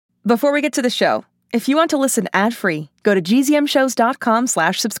Before we get to the show, if you want to listen ad-free, go to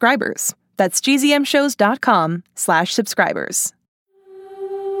gzmshows.com/subscribers. That's gzmshows.com/subscribers.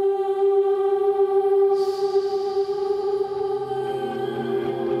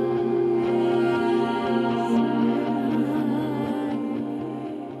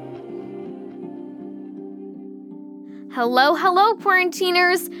 Hello,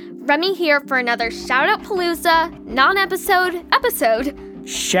 quarantiners! Remy here for another Shoutout Palooza non-episode episode.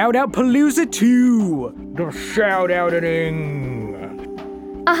 Shoutout Palooza 2! The shout-outing!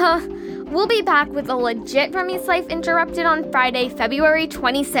 We'll be back with a legit Remy's Life Interrupted on Friday, February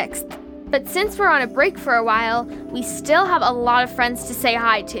 26th. But since we're on a break for a while, we still have a lot of friends to say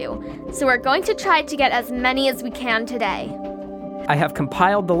hi to, so we're going to try to get as many as we can today. I have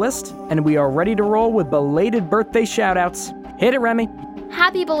compiled the list, and we are ready to roll with belated birthday shoutouts. Hit it, Remy.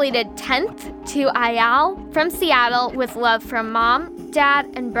 Happy belated 10th to Ayal from Seattle with love from Mom, Dad,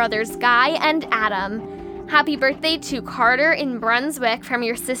 and brothers Guy and Adam. Happy birthday to Carter in Brunswick from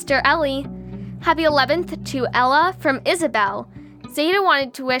your sister Ellie. Happy 11th to Ella from Isabel. Zeta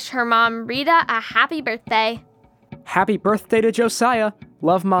wanted to wish her mom Rita a happy birthday. Happy birthday to Josiah.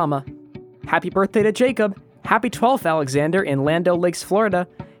 Love, Mama. Happy birthday to Jacob. Happy 12th, Alexander in Lando Lakes, Florida.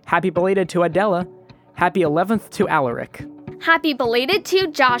 Happy belated to Adela. Happy 11th to Alaric. Happy belated to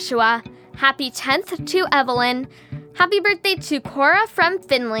Joshua. Happy 10th to Evelyn. Happy birthday to Cora from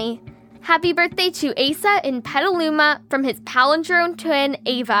Finley. Happy birthday to Asa in Petaluma from his palindrome twin,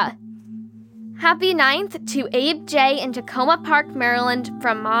 Ava. Happy 9th to Abe J in Tacoma Park, Maryland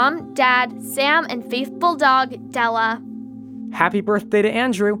from Mom, Dad, Sam, and faithful dog, Della. Happy birthday to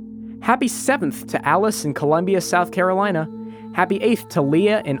Andrew. Happy 7th to Alice in Columbia, South Carolina. Happy 8th to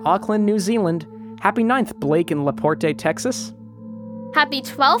Leah in Auckland, New Zealand. Happy 9th, Blake in LaPorte, Texas. Happy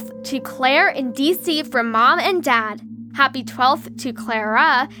 12th to Claire in DC from Mom and Dad. Happy 12th to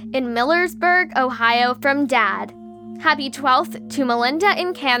Clara in Millersburg, Ohio from Dad. Happy 12th to Melinda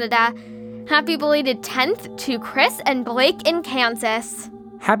in Canada. Happy belated 10th to Chris and Blake in Kansas.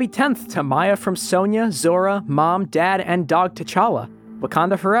 Happy 10th to Maya from Sonia, Zora, Mom, Dad, and dog T'Challa.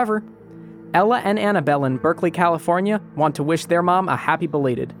 Wakanda forever. Ella and Annabelle in Berkeley, California want to wish their mom a happy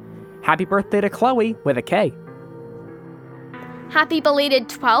belated. Happy birthday to Chloe with a K. Happy belated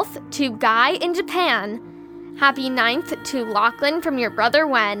 12th to Guy in Japan. Happy 9th to Lachlan from your brother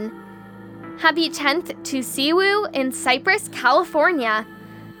Wen. Happy 10th to Siwoo in Cypress, California.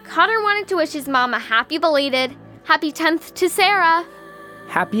 Connor wanted to wish his mom a happy belated. Happy 10th to Sarah.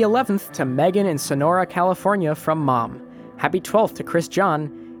 Happy 11th to Megan in Sonora, California from Mom. Happy 12th to Chris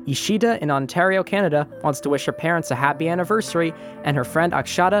John. Ishita in Ontario, Canada wants to wish her parents a happy anniversary and her friend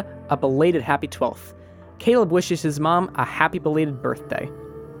Akshata a belated happy 12th. Caleb wishes his mom a happy belated birthday.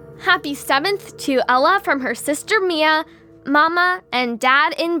 Happy 7th to Ella from her sister Mia, Mama, and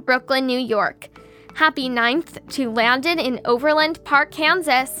Dad in Brooklyn, New York. Happy 9th to Landon in Overland Park,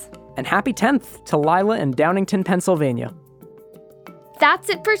 Kansas. And happy 10th to Lila in Downingtown, Pennsylvania. That's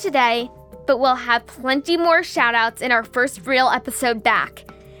it for today, but we'll have plenty more shoutouts in our first real episode back.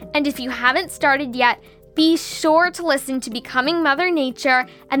 And if you haven't started yet, be sure to listen to Becoming Mother Nature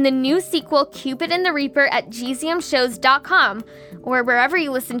and the new sequel Cupid and the Reaper at gzmshows.com or wherever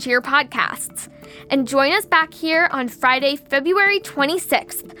you listen to your podcasts. And join us back here on Friday, February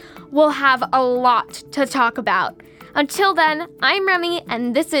 26th. We'll have a lot to talk about. Until then, I'm Remy,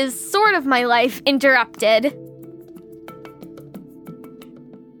 and this is Sort of My Life Interrupted.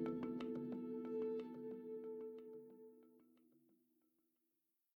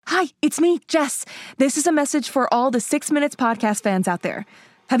 Hi, it's me, Jess. This is a message for all the 6 Minutes podcast fans out there.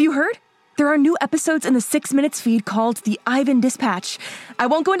 Have you heard? There are new episodes in the 6 Minutes feed called the Ivan Dispatch. I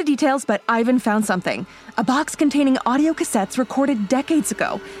won't go into details, but Ivan found something. A box containing audio cassettes recorded decades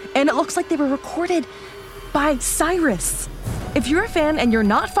ago. And it looks like they were recorded by Cyrus. If you're a fan and you're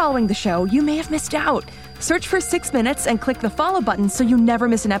not following the show, you may have missed out. Search for 6 Minutes and click the follow button so you never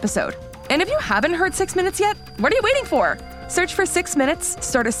miss an episode. And if you haven't heard 6 Minutes yet, what are you waiting for? Search for 6 Minutes,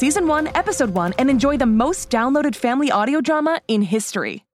 start a Season 1, Episode 1, and enjoy the most downloaded family audio drama in history.